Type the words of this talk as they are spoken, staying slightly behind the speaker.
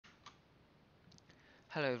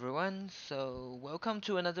Hello everyone, so welcome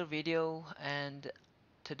to another video, and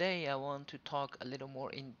today I want to talk a little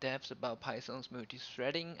more in depth about Python's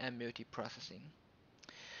multithreading and multiprocessing.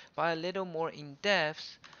 By a little more in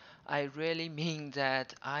depth, I really mean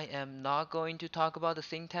that I am not going to talk about the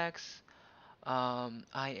syntax.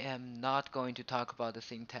 I am not going to talk about the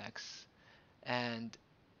syntax, and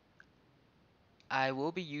I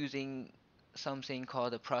will be using something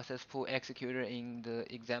called a process pool executor in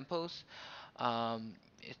the examples.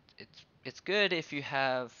 It's good if you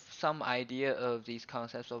have some idea of these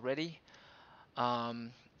concepts already.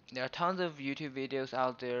 Um, there are tons of YouTube videos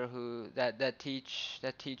out there that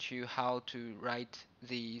teach you how to write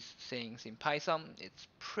these things in Python. It's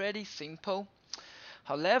pretty simple.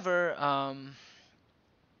 However,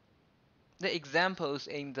 the examples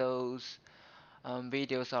in those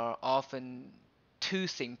videos are often too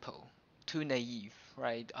simple, too naive,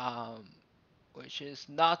 right? Which is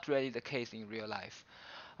not really the case in real life.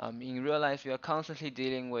 In real life, we are constantly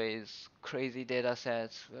dealing with crazy data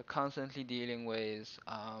sets. We're constantly dealing with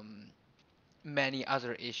many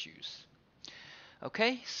other issues.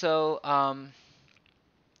 Okay, so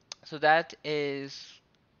that is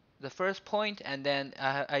the first point, and then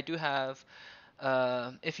I do have.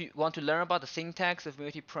 If you want to learn about the syntax of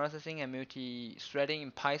multiprocessing and multi-threading in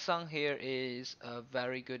Python, here is a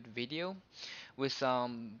very good video with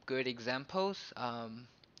some good examples.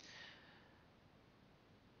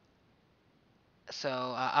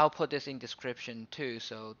 So I'll put this in description too,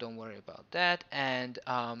 so don't worry about that. And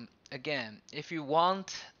again, if you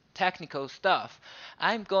want technical stuff,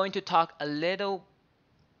 I'm going to talk a little.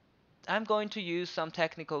 I'm going to use some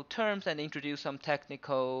technical terms and introduce some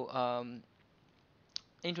technical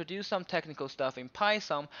stuff in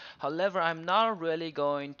Python. However, I'm not really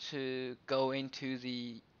going to go into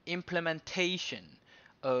the implementation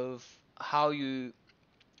of how you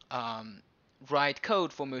um, write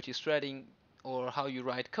code for multi-threading or how you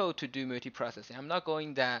write code to do multiprocessing. I'm not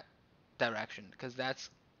going that direction because that's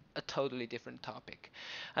a totally different topic.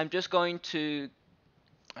 I'm just going to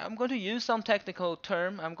I'm going to use some technical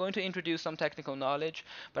term. I'm going to introduce some technical knowledge,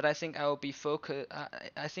 but I think I will be focused.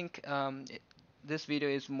 I think this video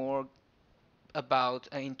is more about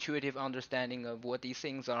an intuitive understanding of what these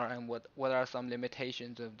things are and what are some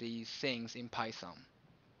limitations of these things in Python.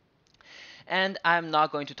 And I'm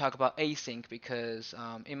not going to talk about async because,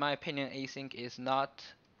 in my opinion, async is not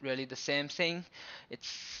really the same thing. It's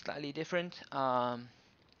slightly different.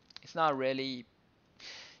 It's not really.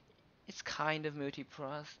 It's kind of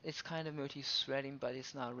multi-threading, but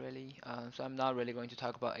it's not really. So I'm not really going to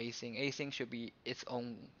talk about async. Async should be its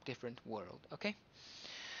own different world. Okay.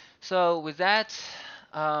 So with that,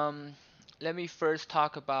 um, let me first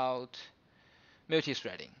talk about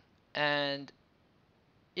multi-threading. And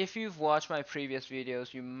if you've watched my previous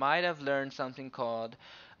videos, you might have learned something called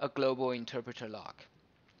a global interpreter lock.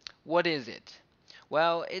 What is it?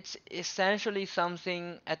 Well, it's essentially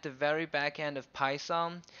something at the very back end of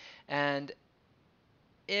Python, and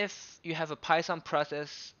if you have a Python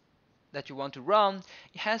process that you want to run,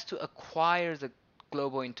 it has to acquire the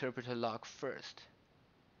global interpreter lock first.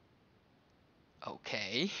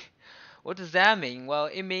 Okay. What does that mean? Well,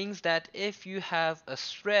 it means that if you have a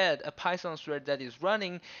thread, a Python thread that is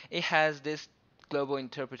running, it has this global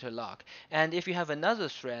interpreter lock. And if you have another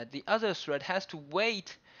thread, the other thread has to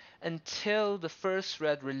wait until the first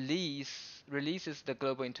thread releases the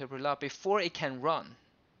global interpreter lock before it can run.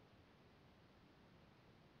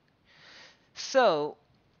 So,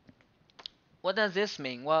 what does this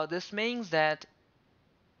mean? Well, this means that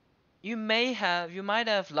you might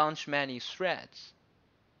have launched many threads,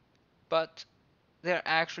 but they're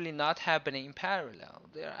actually not happening in parallel.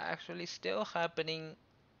 They're actually still happening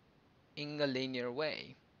in a linear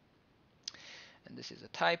way. And this is a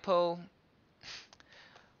typo.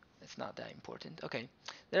 It's not that important. Okay.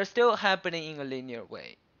 They're still happening in a linear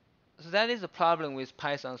way. So that is a problem with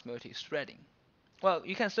Python's multi-threading. Well,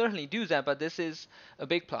 you can certainly do that, but this is a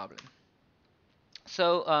big problem.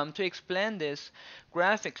 So to explain this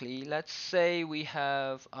graphically, let's say we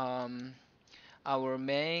have our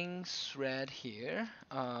main thread here.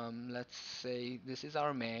 Let's say this is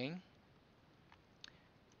our main,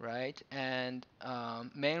 right? And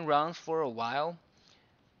main runs for a while,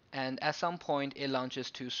 and at some point it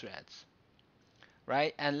launches two threads,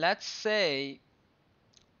 right? And let's say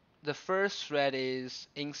the first thread is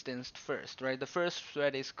instanced first, right? The first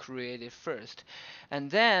thread is created first,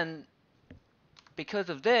 and then because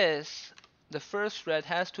of this, the first thread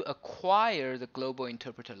has to acquire the global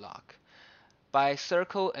interpreter lock. By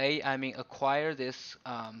circle A, I mean acquire this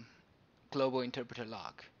global interpreter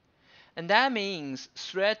lock. And that means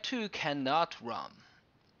thread 2 cannot run.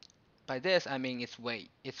 By this I mean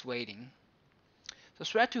it's waiting. So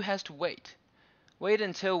thread 2 has to wait. Wait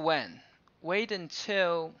until when? Wait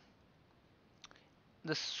until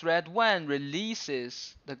the thread 1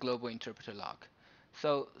 releases the global interpreter lock.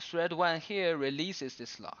 So thread 1 here releases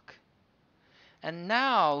this lock. And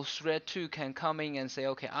now thread 2 can come in and say,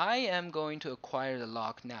 okay, I am going to acquire the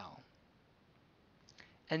lock now.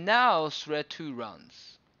 And now thread 2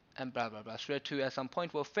 runs. And blah, blah, blah. Thread 2 at some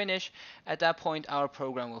point will finish. At that point, our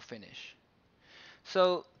program will finish.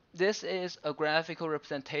 So this is a graphical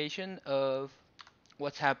representation of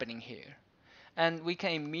what's happening here. And we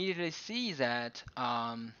can immediately see that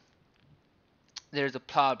there's a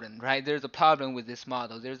problem, right? There's a problem with this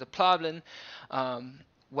model. There's a problem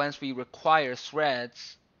once we require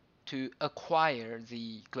threads to acquire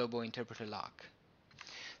the global interpreter lock.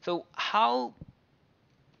 So how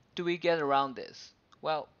do we get around this?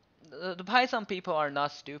 Well, the Python people are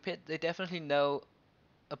not stupid. They definitely know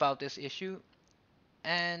about this issue.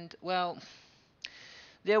 And, well,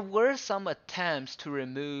 there were some attempts to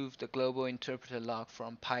remove the global interpreter lock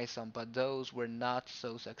from Python, but those were not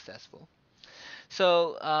so successful.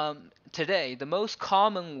 So today, the most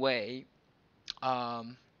common way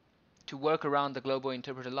to work around the global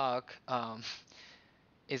interpreter lock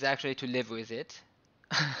is actually to live with it.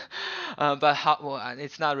 But well,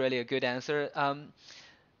 it's not really a good answer.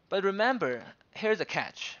 But remember, here's a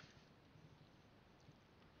catch.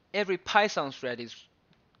 Every Python thread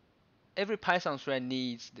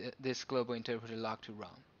needs this global interpreter lock to run.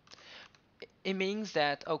 It means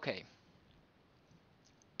that, okay,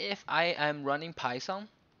 if I am running Python,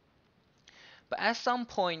 but at some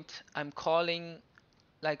point I'm calling,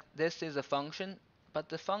 like this is a function, but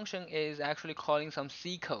the function is actually calling some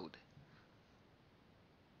C code,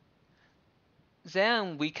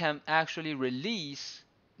 then we can actually release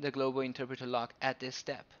the global interpreter lock at this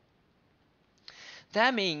step.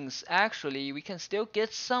 That means actually we can still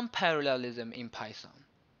get some parallelism in Python.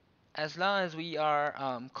 As long as we are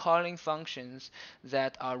calling functions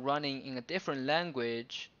that are running in a different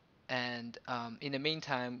language, and in the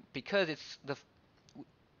meantime, because the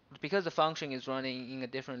function is running in a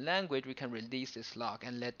different language, we can release this lock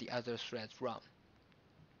and let the other threads run.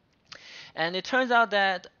 And it turns out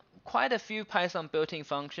that quite a few Python built-in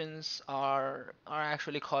functions are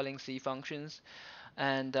actually calling C functions,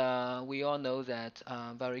 and we all know that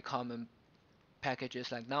very common packages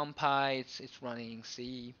like NumPy, it's running in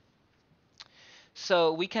C.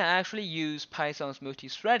 So we can actually use Python's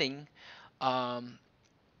multithreading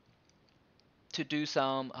to do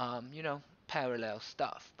some, parallel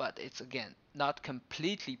stuff. But it's again not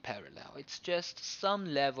completely parallel. It's just some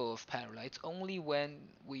level of parallel. It's only when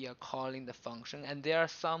we are calling the function, and there are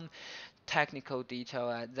some technical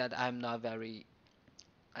detail that I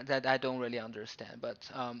don't really understand.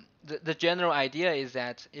 But the general idea is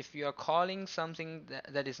that if you are calling something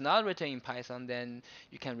that is not written in Python, then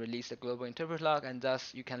you can release the global interpreter lock, and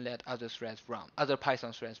thus you can let other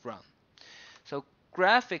Python threads run. So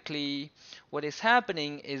graphically, what is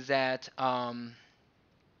happening is that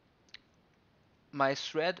my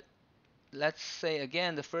thread, let's say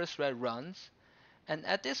again, the first thread runs, and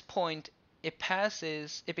at this point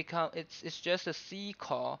it's just a C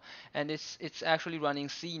call, and it's actually running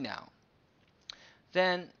C now.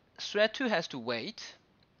 Then thread 2 has to wait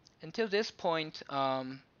until this point.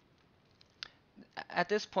 At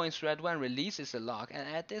this point, thread 1 releases the lock, and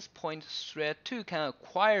at this point, thread 2 can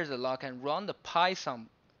acquire the lock and run the Python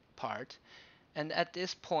part. And at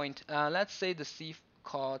this point, let's say the C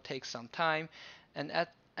call takes some time, and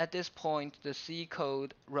at this point, the C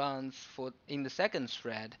code runs in the second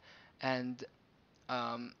thread, and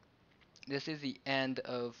this is the end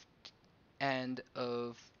of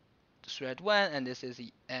thread 1, and this is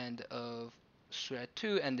the end of thread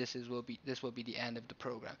 2, and this will be the end of the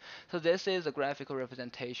program. So this is a graphical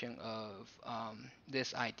representation of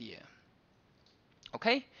this idea.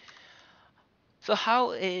 Okay. So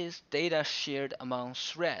how is data shared among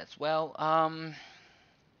threads? Well,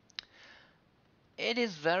 it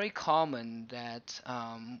is very common that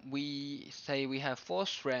we say we have 4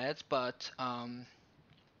 threads, but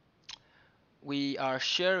we are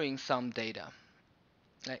sharing some data.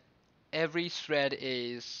 Like every thread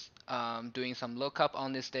is doing some lookup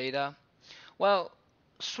on this data. Well,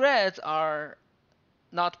 threads are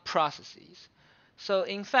not processes. So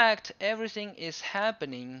in fact, everything is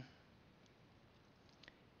happening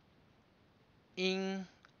in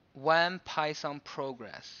one Python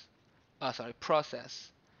process.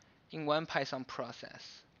 In one Python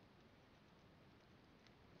process.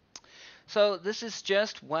 So this is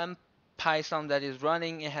just one Python that is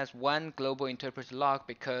running. It has one global interpreter lock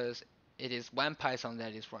because it is one Python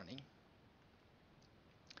that is running.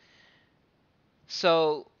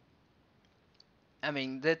 So I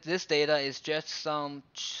mean that this data is just some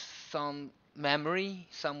memory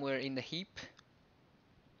somewhere in the heap,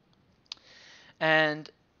 and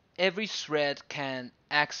every thread can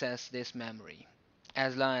access this memory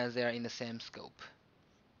as long as they are in the same scope,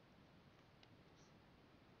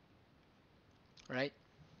 right?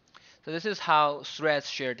 So this is how threads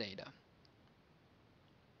share data.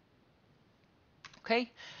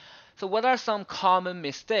 Okay, so what are some common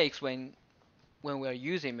mistakes when we're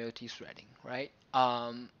using multi-threading, right?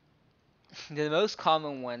 The most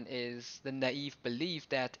common one is the naive belief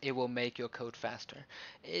that it will make your code faster.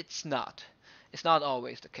 It's not. It's not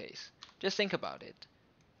always the case. Just think about it.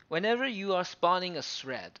 Whenever you are spawning a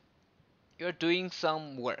thread, you're doing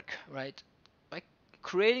some work, right? Like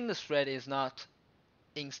creating the thread is not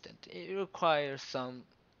instant. It requires something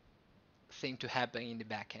to happen in the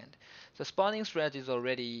backend. So spawning threads is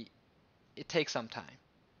already, it takes some time.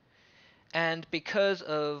 And because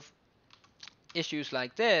of issues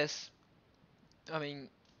like this, I mean,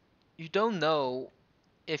 you don't know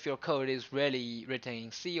if your code is really written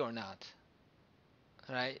in C or not,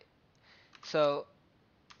 right? So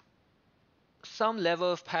some level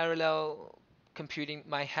of parallel computing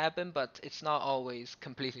might happen, but it's not always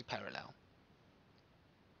completely parallel.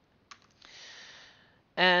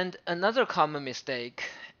 And another common mistake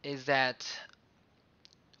is that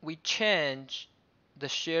we change the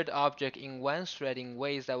shared object in one thread in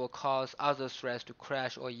ways that will cause other threads to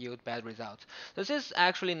crash or yield bad results. This is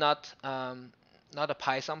actually not a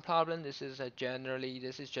Python problem. This is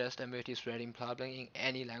just a multi-threading problem in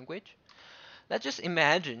any language. Let's just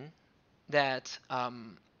imagine that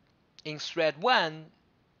in thread one,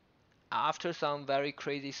 after some very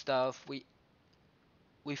crazy stuff, we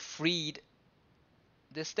freed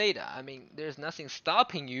this data. I mean, there's nothing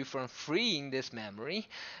stopping you from freeing this memory.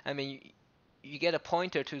 I mean, you get a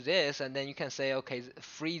pointer to this, and then you can say, okay,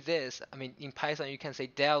 free this. I mean, in Python, you can say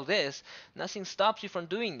del this. Nothing stops you from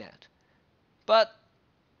doing that. But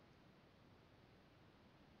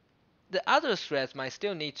the other threads might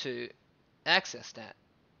still need to access that,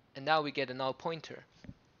 and now we get a null pointer.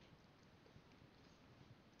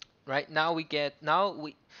 Right now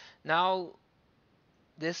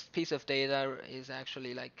this piece of data is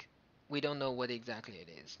actually like we don't know what exactly it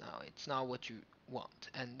is now. It's not what you want,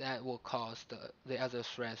 and that will cause the other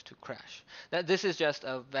threads to crash. This is just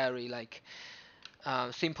a very like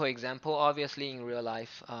simple example. Obviously, in real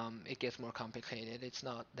life, it gets more complicated. It's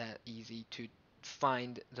not that easy to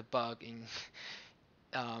find the bug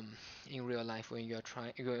um, in real life when you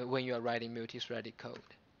are writing multi-threaded code.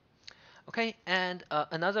 Okay, and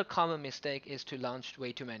another common mistake is to launch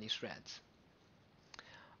way too many threads.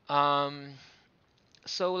 Um,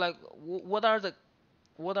 so like, what are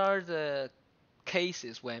the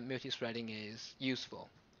cases when multi-threading is useful,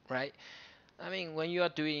 right? I mean, when you're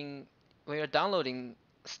downloading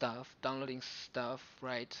stuff,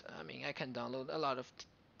 right? I mean, I can download a lot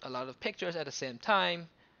of pictures at the same time,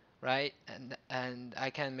 right? And I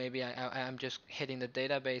can maybe I'm just hitting the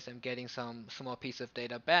database, I'm getting some small piece of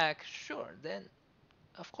data back. Sure, then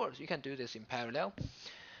of course you can do this in parallel.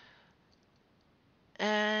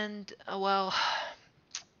 And well,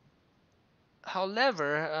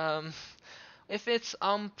 however, if it's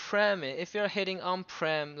on-prem, if you're hitting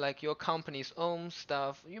on-prem like your company's own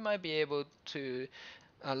stuff, you might be able to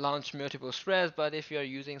launch multiple threads. But if you're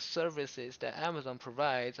using services that Amazon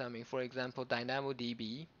provides, I mean, for example,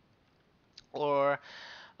 DynamoDB or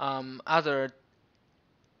other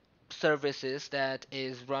services that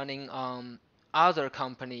is running on other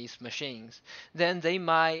companies' machines, then they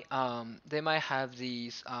might have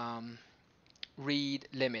these read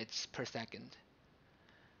limits per second.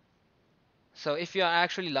 So if you are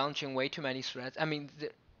actually launching way too many threads, I mean,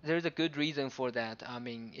 there's a good reason for that. I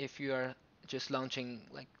mean, if you are just launching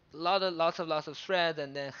like lots of threads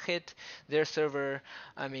and then hit their server,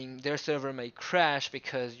 I mean, their server may crash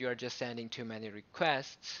because you are just sending too many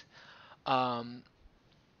requests. Um,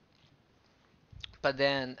 but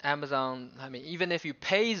then Amazon, I mean, even if you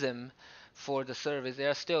pay them for the service, they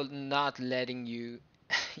are still not letting you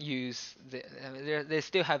use I mean, they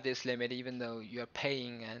still have this limit even though you're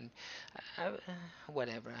paying and uh,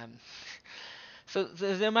 whatever. So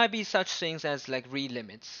there might be such things as like read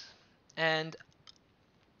limits, and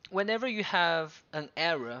whenever you have an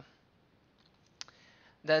error,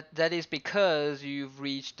 that is because you've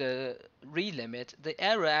reached the read limit. The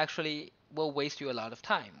error actually will waste you a lot of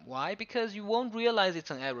time. Why? Because you won't realize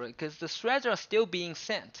it's an error because the threads are still being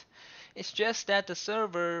sent. It's just that the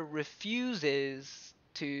server refuses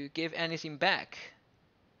to give anything back,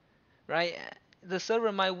 right? The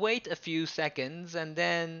server might wait a few seconds and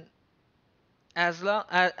then as long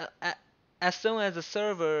as soon as the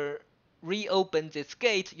server reopens its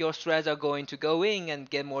gate, your threads are going to go in and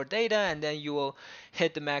get more data, and then you will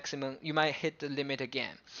hit the maximum. You might hit the limit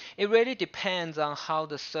again. It really depends on how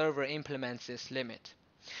the server implements this limit.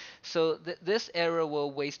 So this error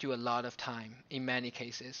will waste you a lot of time in many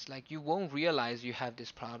cases. Like you won't realize you have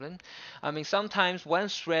this problem. I mean, sometimes one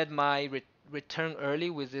thread might return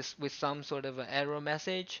early with some sort of an error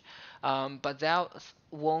message, but that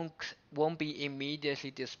won't be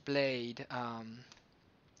immediately displayed.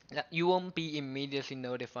 You won't be immediately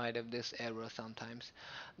notified of this error sometimes.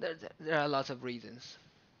 There are lots of reasons.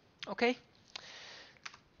 Okay.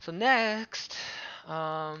 So next,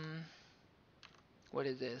 um, what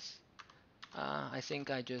is this? I think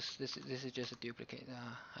this is just a duplicate.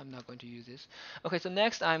 I'm not going to use this. Okay, so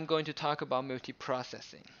next I'm going to talk about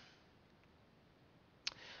multiprocessing.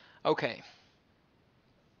 Okay,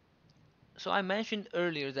 so I mentioned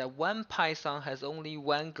earlier that one Python has only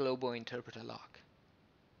one global interpreter lock.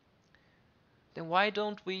 Then why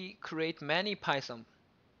don't we create many Python,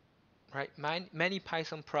 right? Many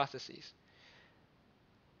Python processes.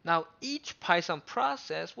 Now each Python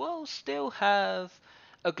process will still have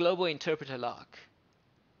a global interpreter lock.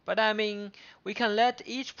 But I mean, we can let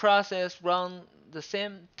each process run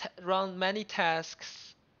many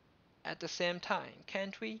tasks at the same time,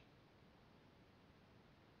 can't we?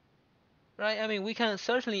 Right? I mean, we can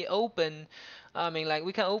certainly open, I mean, like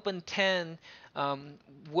we can open 10 um,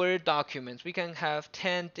 Word documents. We can have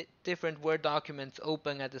 10 different Word documents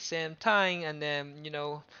open at the same time, and then,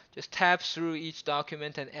 just tab through each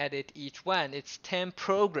document and edit each one. It's 10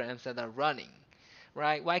 programs that are running,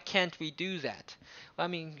 right? Why can't we do that? I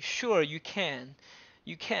mean, sure, you can.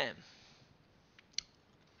 You can.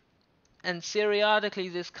 And periodically,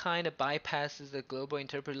 this kind of bypasses the global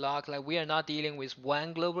interpreter lock. Like we are not dealing with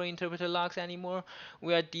one global interpreter locks anymore.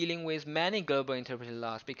 We are dealing with many global interpreter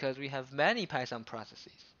locks because we have many Python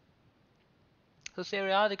processes. So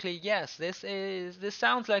periodically, yes, this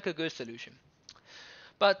sounds like a good solution.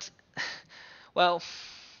 But well,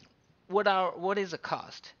 what is the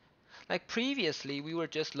cost? Like previously, we were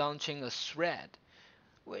just launching a thread,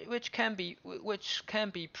 which can be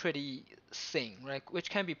pretty thin, right? Which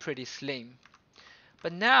can be pretty slim.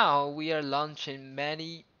 But now we are launching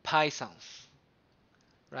many Pythons,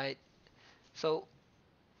 right? So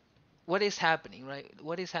what is happening, right?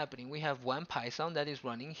 What is happening? We have one Python that is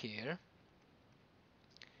running here.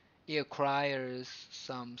 It acquires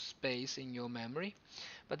some space in your memory,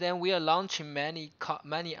 but then we are launching many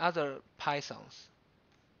other Pythons.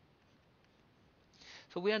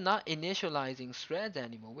 So we are not initializing threads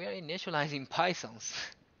anymore. We are initializing Pythons.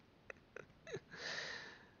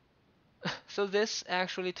 So this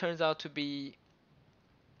actually turns out to be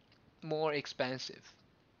more expensive.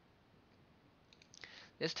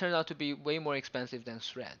 This turns out to be way more expensive than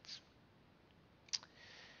threads.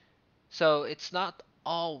 So it's not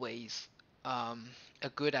always a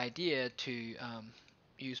good idea to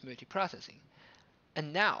use multiprocessing.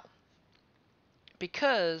 And now,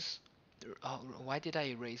 because why did I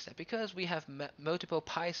erase that? Because we have multiple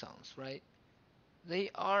Pythons, right?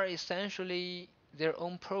 They are essentially their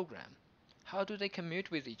own program. How do they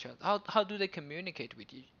commute with each other? How do they communicate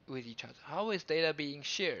with each other? How is data being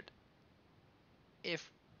shared?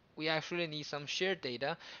 If we actually need some shared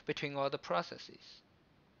data between all the processes.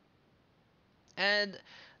 And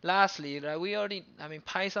lastly, right, I mean,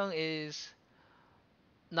 Python is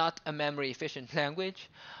not a memory efficient language.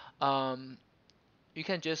 Um, you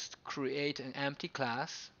can just create an empty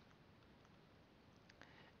class,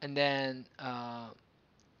 and then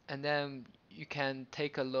you can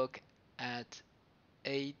take a look at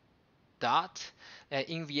a dot.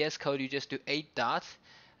 In VS Code, you just do a dot,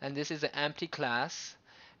 and this is an empty class,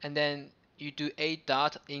 and then you do a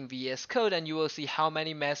dot in VS Code, and you will see how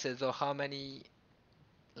many methods or how many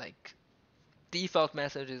like default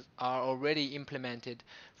messages are already implemented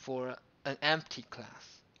for an empty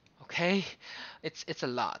class. Okay, it's a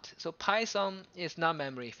lot. So Python is not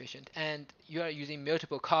memory efficient, and you are using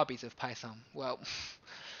multiple copies of Python. Well,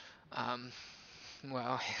 um,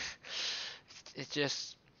 well, it's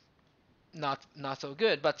just not so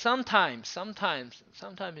good. But sometimes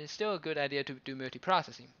it's still a good idea to do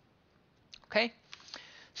multiprocessing. Okay,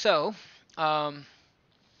 so um,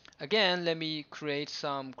 again, let me create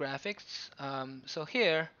some graphics. So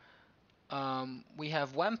here we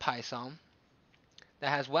have one Python that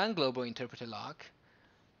has one global interpreter lock.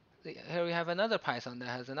 Here we have another Python that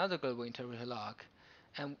has another global interpreter lock.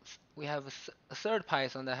 And we have a third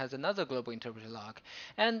Python that has another global interpreter lock.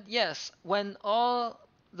 And yes, when all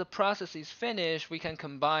the process is finished, we can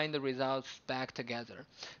combine the results back together.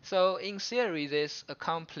 So in theory, this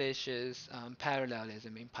accomplishes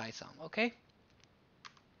parallelism in Python. Okay.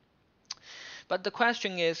 But the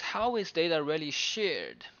question is, how is data really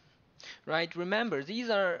shared? Right? Remember,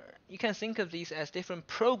 you can think of these as different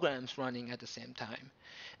programs running at the same time.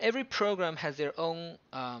 Every program has their own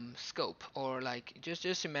scope, or like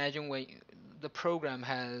just imagine when the program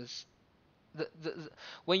has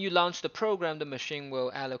when you launch the program, the machine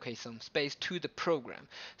will allocate some space to the program.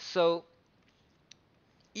 So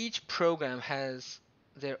each program has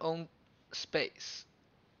their own space.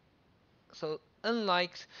 So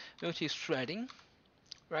unlike multi-threading,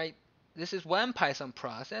 right? This is one Python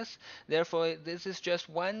process. Therefore, this is just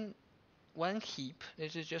one heap.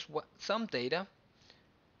 This is just some data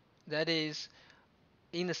that is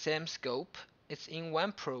in the same scope. It's in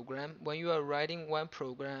one program. When you are writing one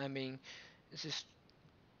program, I mean, this is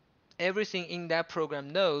everything in that program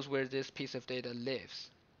knows where this piece of data lives.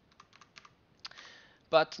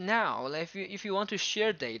 But now, if you want to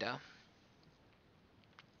share data,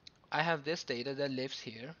 I have this data that lives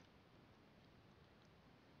here.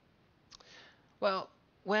 Well,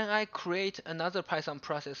 when I create another Python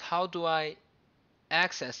process, how do I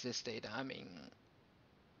access this data? I mean,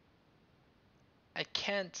 I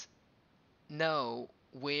can't know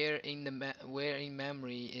where in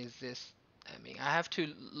memory is this. I mean, I have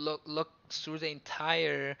to look through the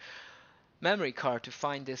entire memory card to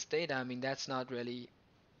find this data. I mean, that's not really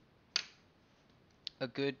a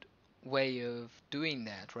good way of doing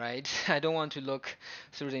that, right? I don't want to look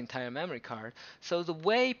through the entire memory card. So the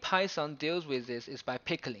way Python deals with this is by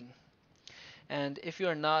pickling. And if you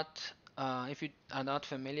are not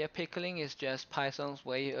familiar, pickling is just Python's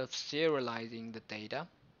way of serializing the data.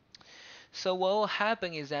 So what will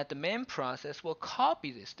happen is that the main process will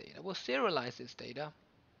copy this data, will serialize this data,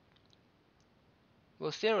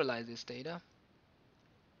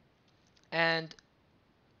 and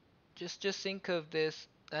just think of this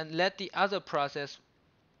and let the other process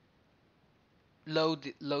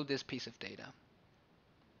load this piece of data.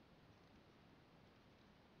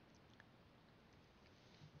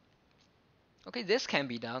 Okay, this can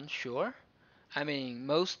be done, sure. I mean,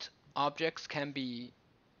 most objects can be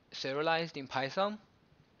serialized in Python,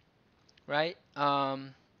 right?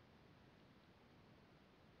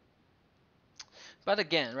 But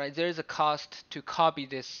again, right, there is a cost to copy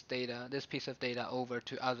this data, this piece of data over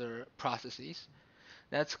to other processes.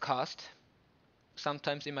 That's cost.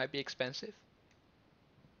 Sometimes it might be expensive.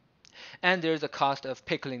 And there's a cost of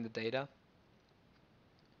pickling the data.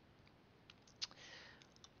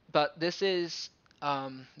 But this is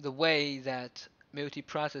the way that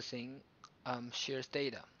multiprocessing shares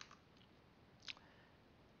data.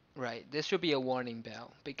 Right, this should be a warning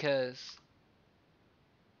bell because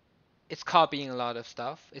it's copying a lot of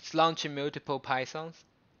stuff. It's launching multiple Pythons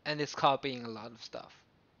and it's copying a lot of stuff.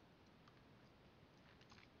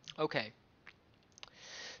 Okay,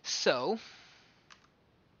 so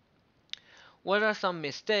what are some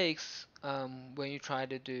mistakes when you try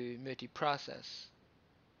to do multiprocess?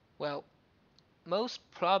 Well, most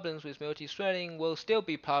problems with multithreading will still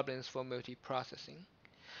be problems for multiprocessing.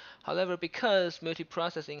 However, because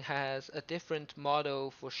multiprocessing has a different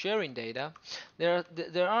model for sharing data,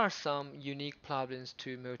 there are some unique problems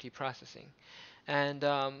to multiprocessing. And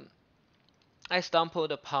I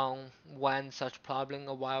stumbled upon one such problem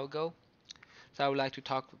a while ago, so I would like to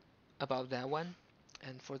talk about that one.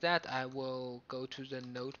 And for that, I will go to the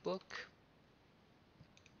notebook.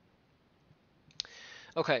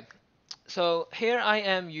 Okay, so here I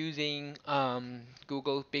am using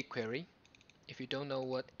Google BigQuery. If you don't know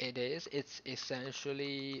what it is, it's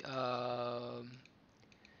essentially a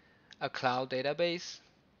cloud database.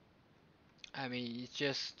 I mean,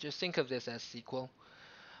 just think of this as SQL.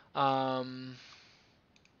 Um,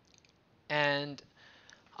 and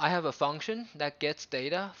I have a function that gets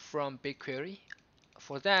data from BigQuery.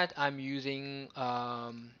 For that, I'm using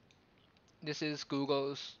this is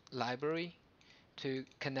Google's library to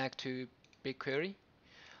connect to BigQuery.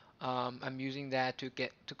 I'm using that to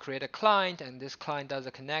create a client, and this client does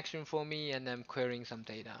a connection for me, and I'm querying some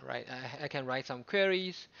data, right? I can write some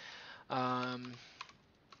queries, um,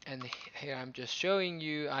 and here I'm just showing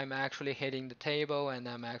you I'm actually hitting the table, and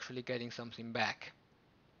I'm actually getting something back.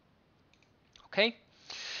 Okay,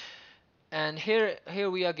 and here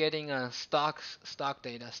we are getting a stock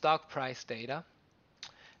data, stock price data,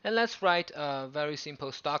 and let's write a very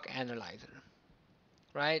simple stock analyzer.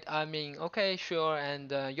 Right? I mean, okay, sure,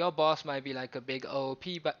 and your boss might be like a big OOP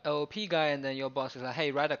guy, and then your boss is like,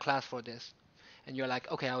 hey, write a class for this, and you're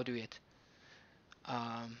like, okay, I'll do it.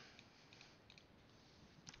 Um,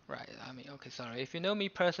 Right. I mean, okay, sorry. If you know me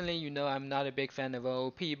personally, you know I'm not a big fan of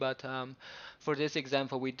OOP, but for this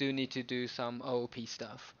example, we do need to do some OOP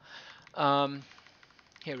stuff. Um,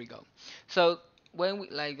 Here we go. So when we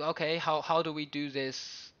like, okay, how do we do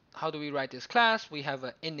this? How do we write this class? We have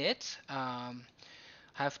a init.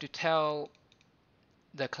 Have to tell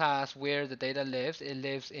the class where the data lives. It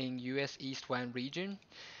lives in US East 1 region.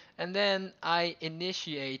 And then I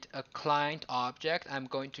initiate a client object. I'm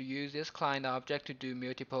going to use this client object to do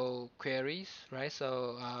multiple queries, right?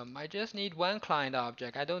 So I just need one client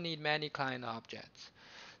object. I don't need many client objects.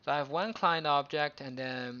 So I have one client object, and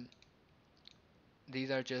then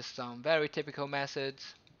these are just some very typical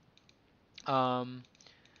methods. Um,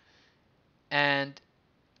 and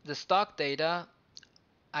the stock data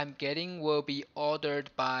I'm getting will be ordered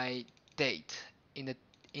by date in the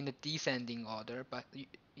descending order. But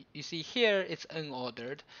you see here it's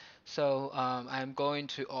unordered, so I'm going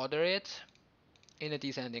to order it in a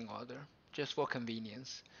descending order just for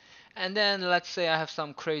convenience. And then let's say I have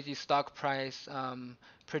some crazy stock price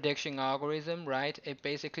prediction algorithm, right? It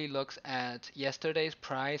basically looks at yesterday's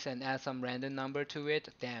price and adds some random number to it.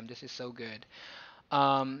 Damn, this is so good.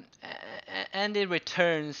 And it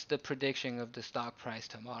returns the prediction of the stock price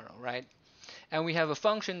tomorrow, right? And we have a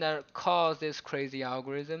function that calls this crazy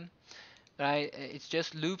algorithm, right? It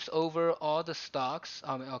just loops over all the stocks.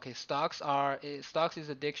 Okay, stocks is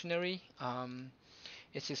a dictionary.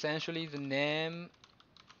 It's essentially the name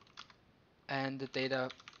and the data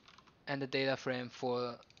frame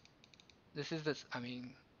for this is the I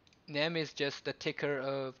mean name is just the ticker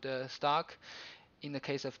of the stock. In the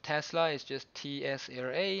case of Tesla, it's just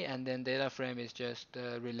TSRA, and then data frame is just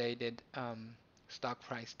the related stock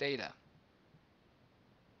price data.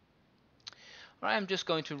 All right, I'm just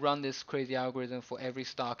going to run this crazy algorithm for every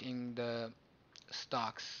stock in the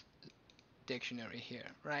stocks dictionary here,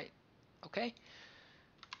 right? Okay,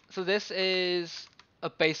 so this is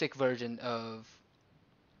a basic version of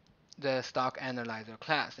the stock analyzer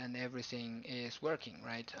class, and everything is working,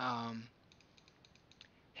 right?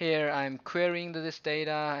 Here I'm querying this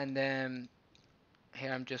data, and then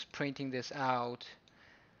here I'm just printing this out,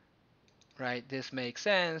 right? This makes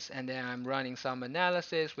sense, and then I'm running some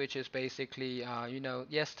analysis, which is basically,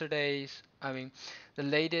 the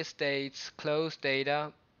latest dates, closed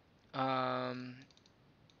data, um,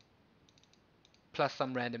 plus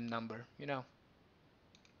some random number,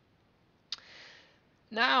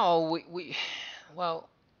 Now well,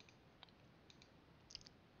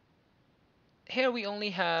 here we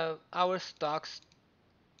only have our stocks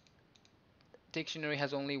dictionary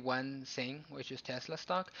has only one thing, which is Tesla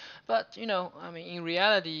stock. But in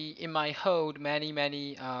reality, it might hold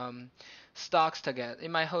many stocks together.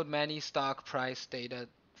 It might hold many stock price data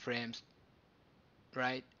frames,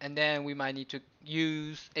 right? And then we might need to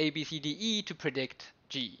use A, B, C, D, E to predict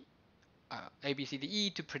G, A, B, C, D, E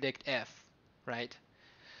to predict F, right?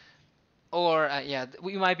 Or yeah,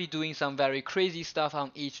 we might be doing some very crazy stuff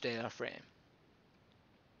on each data frame.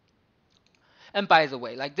 And by the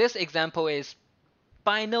way, like this example is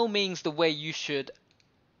by no means the way you should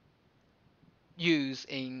use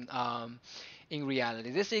in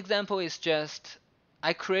reality. This example is just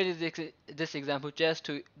I created this example just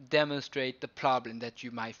to demonstrate the problem that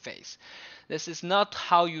you might face. This is not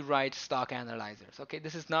how you write stock analyzers. Okay,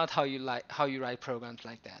 this is not how you write programs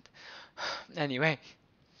like that. Anyway,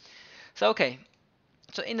 so okay.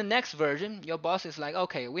 So in the next version, your boss is like,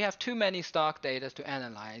 okay, we have too many stock data to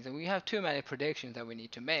analyze, and we have too many predictions that we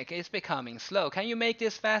need to make. It's becoming slow. Can you make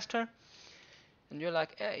this faster? And you're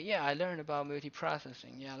like, yeah, I learned about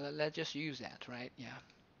multiprocessing. Yeah, let's just use that, right? Yeah.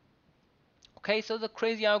 Okay, so the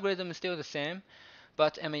crazy algorithm is still the same,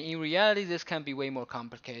 but in reality, this can be way more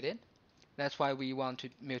complicated. That's why we want to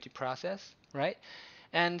multiprocess, right?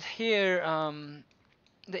 And here,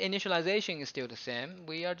 the initialization is still the same.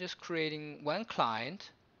 We are just creating one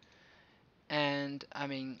client, and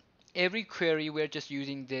every query we're just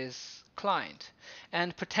using this client,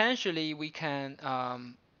 and potentially we can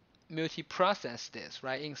multi-process this,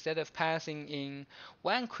 right? Instead of passing in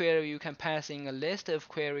one query, you can pass in a list of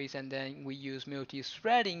queries, and then we use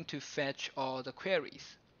multi-threading to fetch all the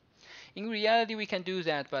queries. In reality, we can do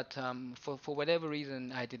that, but for whatever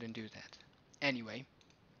reason, I didn't do that. Anyway,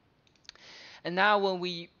 and now when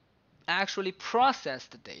we actually process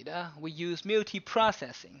the data, we use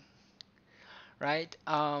multi-processing, right?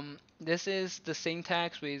 This is the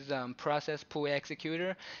syntax with process pool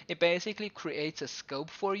executor. It basically creates a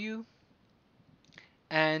scope for you,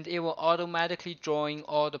 and it will automatically join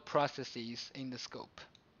all the processes in the scope.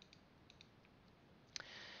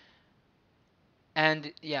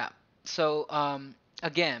 And yeah, so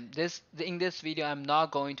again, in this video, I'm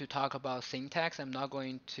not going to talk about syntax. I'm not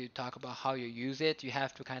going to talk about how you use it. You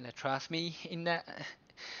have to kind of trust me in that,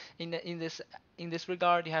 in this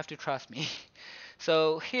regard. You have to trust me.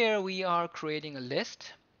 So here we are creating a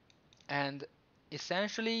list, and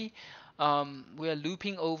essentially, we are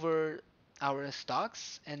looping over our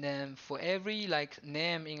stocks, and then for every like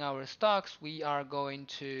name in our stocks, we are going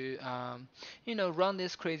to, run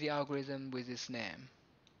this crazy algorithm with this name.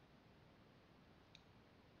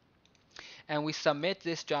 And we submit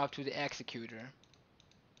this job to the executor,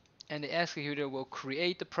 and the executor will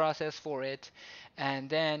create the process for it, and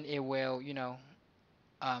then it will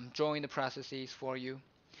join the processes for you.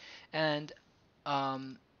 And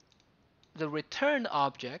um, the return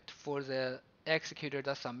object for the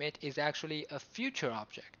executor.submit is actually a future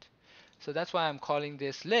object. So that's why I'm calling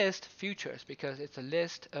this list futures, because it's a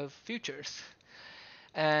list of futures.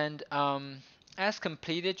 And as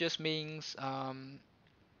completed just means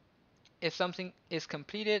if something is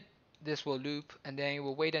completed, this will loop, and then it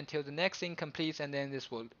will wait until the next thing completes, and then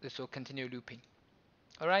this will continue looping.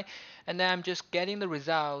 All right, and then I'm just getting the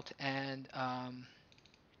result, and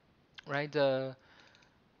right, the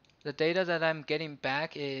data that I'm getting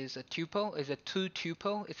back is a tuple, is a two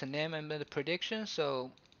tuple. It's a name and the prediction.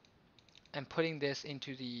 So I'm putting this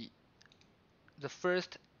into the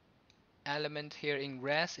first element here in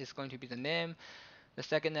res is going to be the name. The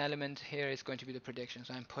second element here is going to be the prediction.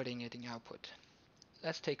 So I'm putting it in output.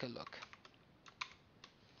 Let's take a look.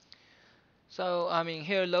 So I mean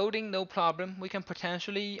here loading, no problem. We can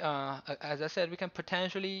potentially, as I said, we can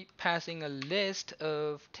potentially pass in a list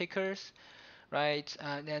of tickers, right?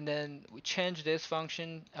 And then we change this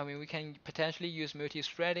function. I mean we can potentially use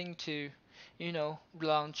multi-threading to,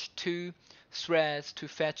 launch two threads to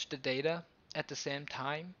fetch the data at the same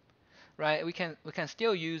time, right? We can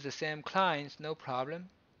still use the same clients, no problem,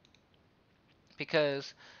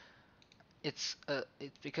 because it's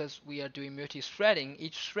because we are doing multi-threading.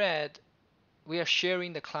 Each thread we are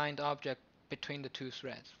sharing the client object between the two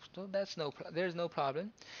threads. So there's no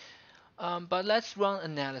problem. But let's run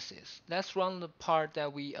analysis. Let's run the part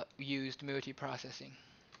that we used multiprocessing.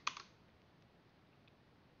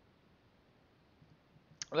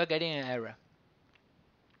 We're getting an error,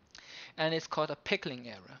 and it's called a pickling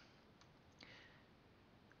error.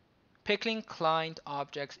 Pickling client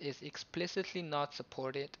objects is explicitly not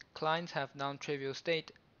supported. Clients have non-trivial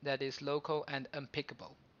state that is local and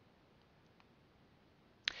unpickable.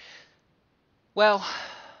 Well,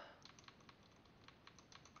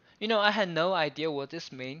 I had no idea what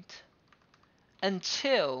this meant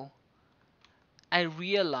until I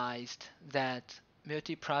realized that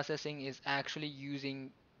multiprocessing is actually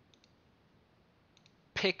using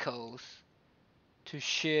pickles to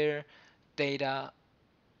share data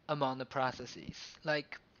among the processes.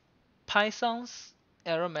 Like Python's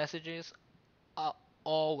error messages are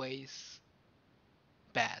always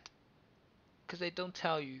bad because they don't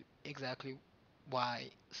tell you exactly why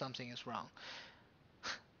something is wrong.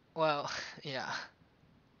 Well, yeah,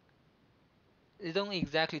 they don't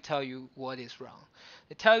exactly tell you what is wrong.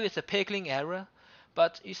 They tell you it's a pickling error,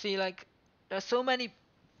 but you see, like, there's so many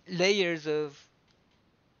layers of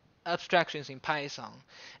abstractions in Python.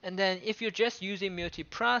 And then if you're just using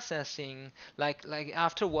multiprocessing, like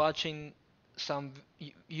after watching some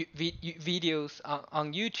videos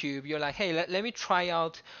on YouTube, you're like, hey, let me try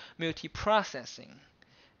out multiprocessing.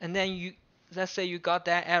 And then let's say you got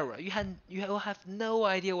that error. You have no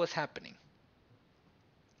idea what's happening.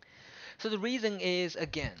 So the reason is,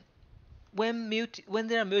 again, when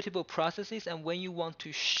there are multiple processes and when you want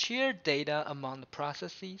to share data among the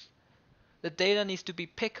processes, the data needs to be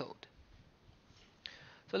pickled.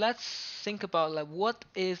 So let's think about like what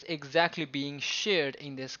is exactly being shared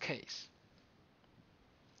in this case.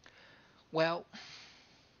 Well,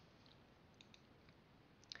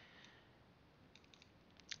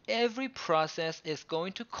 every process is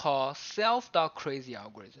going to call self.crazy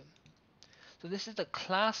algorithm. So this is the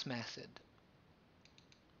class method,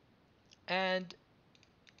 and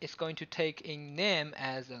it's going to take in name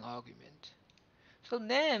as an argument. So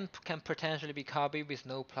name can potentially be copied with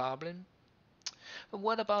no problem. But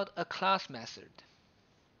what about a class method?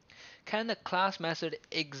 Can a class method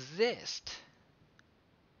exist?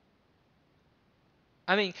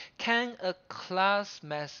 I mean, how can a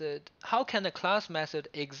class method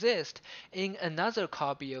exist in another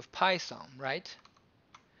copy of Python, right?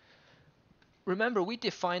 Remember, we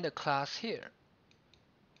defined a class here.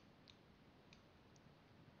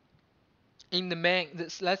 In the main,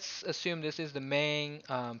 let's assume this is the main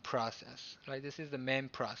process, right? This is the main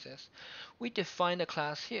process. We defined a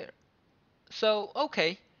class here. So,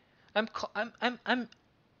 okay, I'm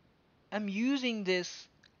I'm using this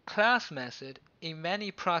class method in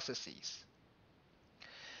many processes.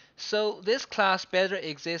 So this class better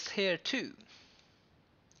exists here too.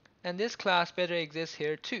 And this class better exists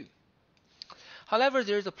here too. However,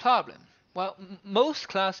 there's a problem. Well, most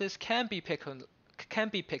classes can be pickled.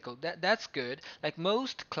 That's good. Like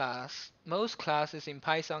most classes in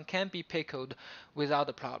Python can be pickled without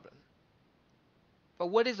a problem. But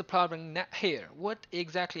what is the problem here? What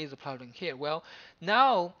exactly is the problem here? Well,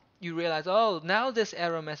 now you realize, oh, now this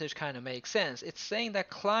error message kind of makes sense. It's saying that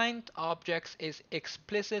client objects is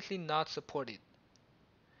explicitly not supported.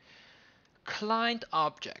 Client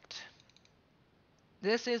object.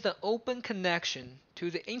 This is an open connection to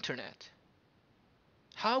the internet.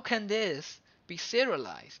 How can this be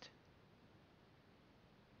serialized?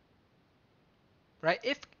 Right?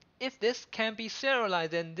 If this can be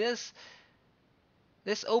serialized, then this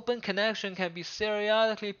open connection can be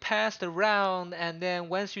serialically passed around, and then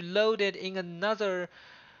once you load it in another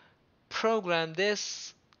program,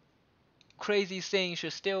 this crazy thing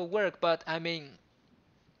should still work. But I mean,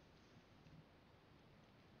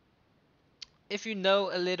 if you know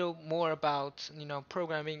a little more about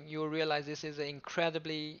programming, you'll realize this is an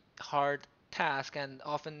incredibly hard task, and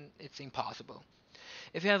often it's impossible.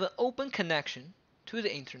 If you have an open connection to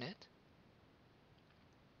the internet,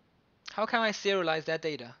 how can I serialize that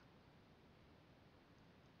data?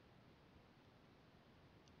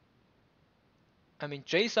 I mean,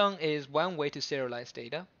 JSON is one way to serialize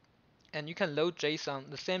data, and you can load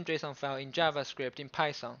JSON, the same JSON file in JavaScript in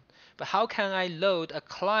Python. But how can I load a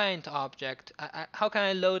client object? How can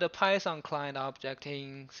I load a Python client object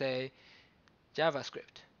in, say,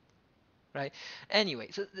 JavaScript? Right? Anyway,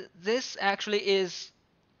 so this actually is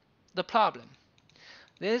the problem.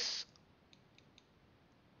 This,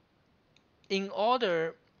 in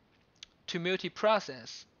order to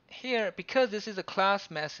multiprocess, here, because this is a class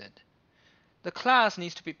method, the class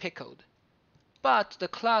needs to be pickled. But the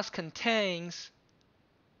class contains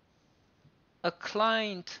a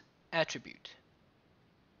client attribute,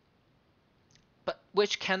 but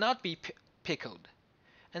which cannot be pickled.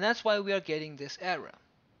 And that's why we are getting this error.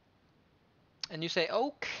 And you say,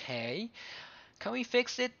 okay, can we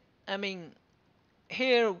fix it? I mean,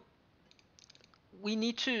 here we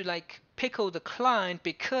need to pickle the client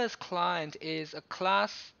because client is a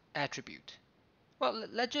class attribute. Well,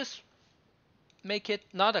 let's just make it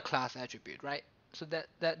not a class attribute, right? So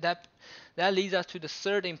that leads us to the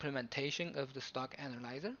third implementation of the stock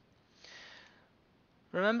analyzer.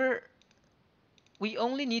 Remember, we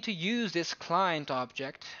only need to use this client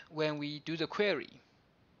object when we do the query.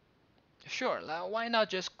 Sure, why not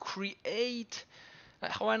just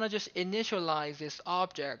why not just initialize this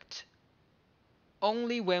object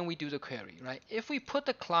only when we do the query, right? If we put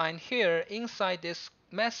the client here inside this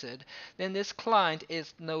method, then this client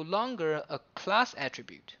is no longer a class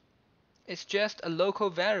attribute. It's just a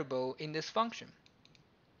local variable in this function.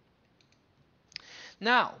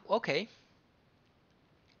 Now, okay.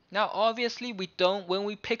 Now, obviously, when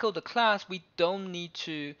we pickle the class, we don't need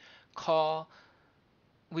to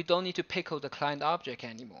pickle the client object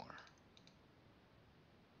anymore.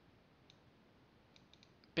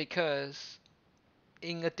 Because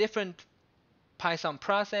in a different Python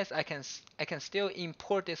process, I can still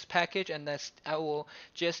import this package, and I will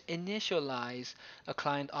just initialize a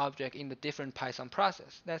client object in the different Python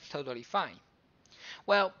process. That's totally fine.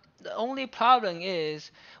 Well, the only problem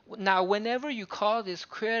is now whenever you call this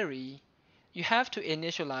query, you have to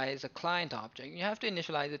initialize a client object. You have to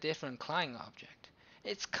initialize a different client object.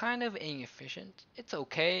 It's kind of inefficient. It's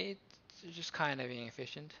okay. It's just kind of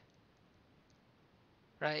inefficient,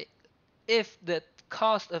 right? If the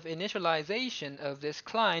cost of initialization of this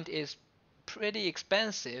client is pretty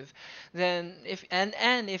expensive, then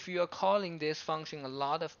if you are calling this function a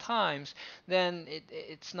lot of times, then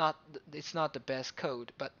it's not the best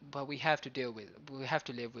code, but we have to live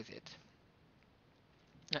with it.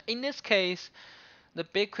 Now, in this case, the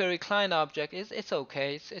BigQuery client object it's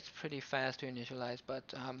okay. It's pretty fast to initialize,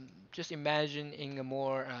 but just imagine in a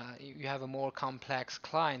more you have a more complex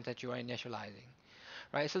client that you are initializing,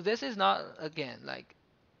 right? So this is not, again,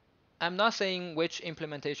 I'm not saying which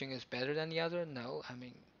implementation is better than the other. No, I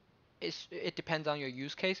mean it depends on your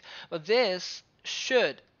use case, but this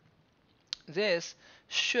should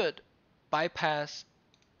bypass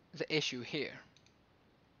the issue here.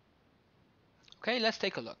 Okay, let's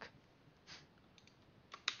take a look.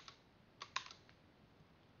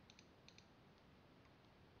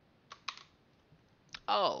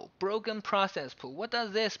 Oh, broken process pool. What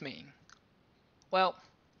does this mean? Well,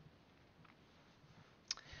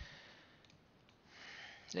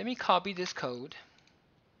 let me copy this code.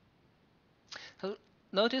 So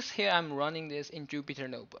notice here I'm running this in Jupyter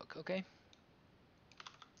Notebook. Okay,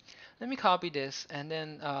 let me copy this and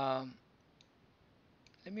then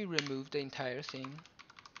let me remove the entire thing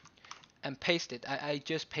and paste it. I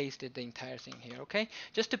just pasted the entire thing here, okay?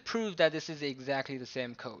 Just to prove that this is exactly the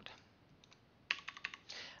same code.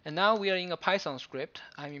 And now we are in a Python script.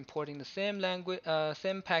 I'm importing the same language,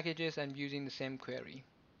 same packages, and using the same query.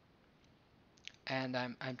 And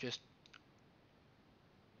I'm just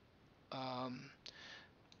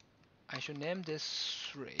I should name this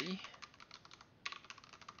 3.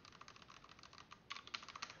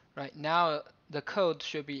 Right now, the code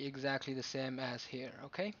should be exactly the same as here,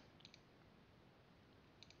 okay?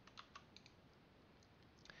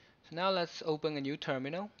 So now let's open a new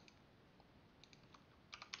terminal.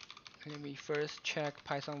 Let me first check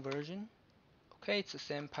Python version. Okay, it's the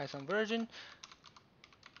same Python version.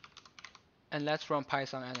 And let's run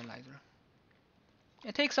Python Analyzer.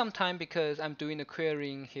 It takes some time because I'm doing the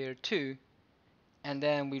querying here too. And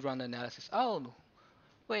then we run the analysis. Oh,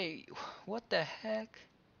 wait, what the heck?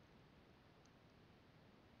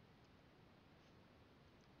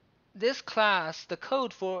 This class, the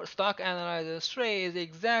code for stock analyzer 3 is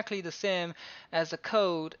exactly the same as the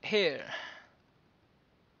code here.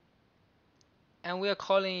 And we are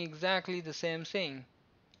calling exactly the same thing.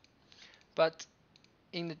 But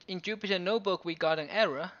in Jupyter Notebook we got an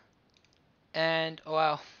error. And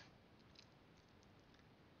well,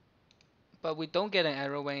 but we don't get an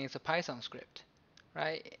error when it's a Python script,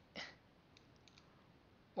 right?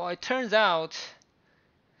 Well, it turns out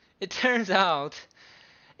this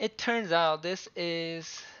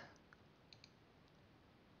is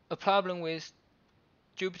a problem with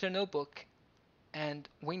Jupyter Notebook and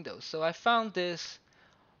Windows. So I found this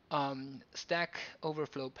Stack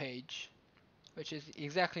Overflow page, which is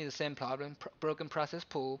exactly the same problem, broken process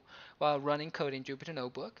pool, while running code in Jupyter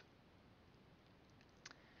Notebook.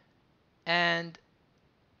 And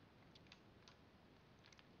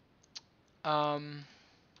um,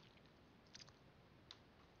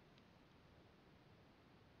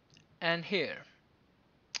 and here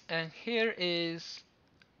is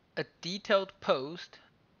a detailed post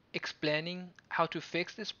explaining how to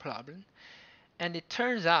fix this problem. And it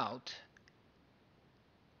turns out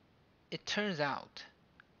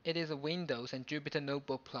it is a Windows and Jupyter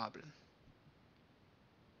Notebook problem.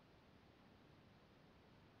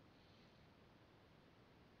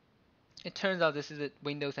 It turns out this is a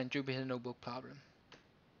Windows and Jupyter Notebook problem.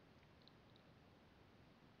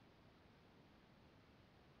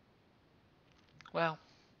 Well,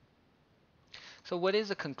 so what is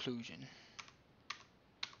the conclusion?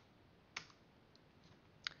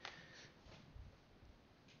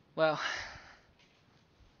 Well,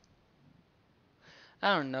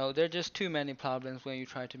 I don't know. There are just too many problems when you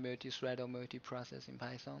try to multi-thread or multiprocess in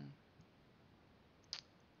Python.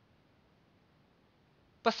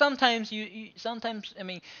 But sometimes sometimes I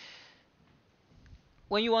mean,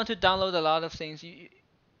 when you want to download a lot of things,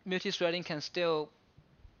 multi-threading can still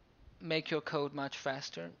make your code much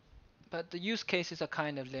faster. But the use cases are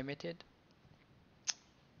kind of limited.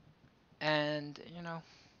 And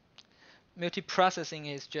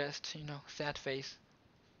multiprocessing is just sad face.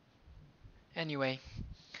 Anyway,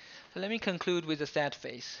 so let me conclude with a sad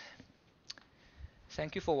face.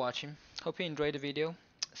 Thank you for watching. Hope you enjoyed the video.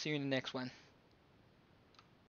 See you in the next one.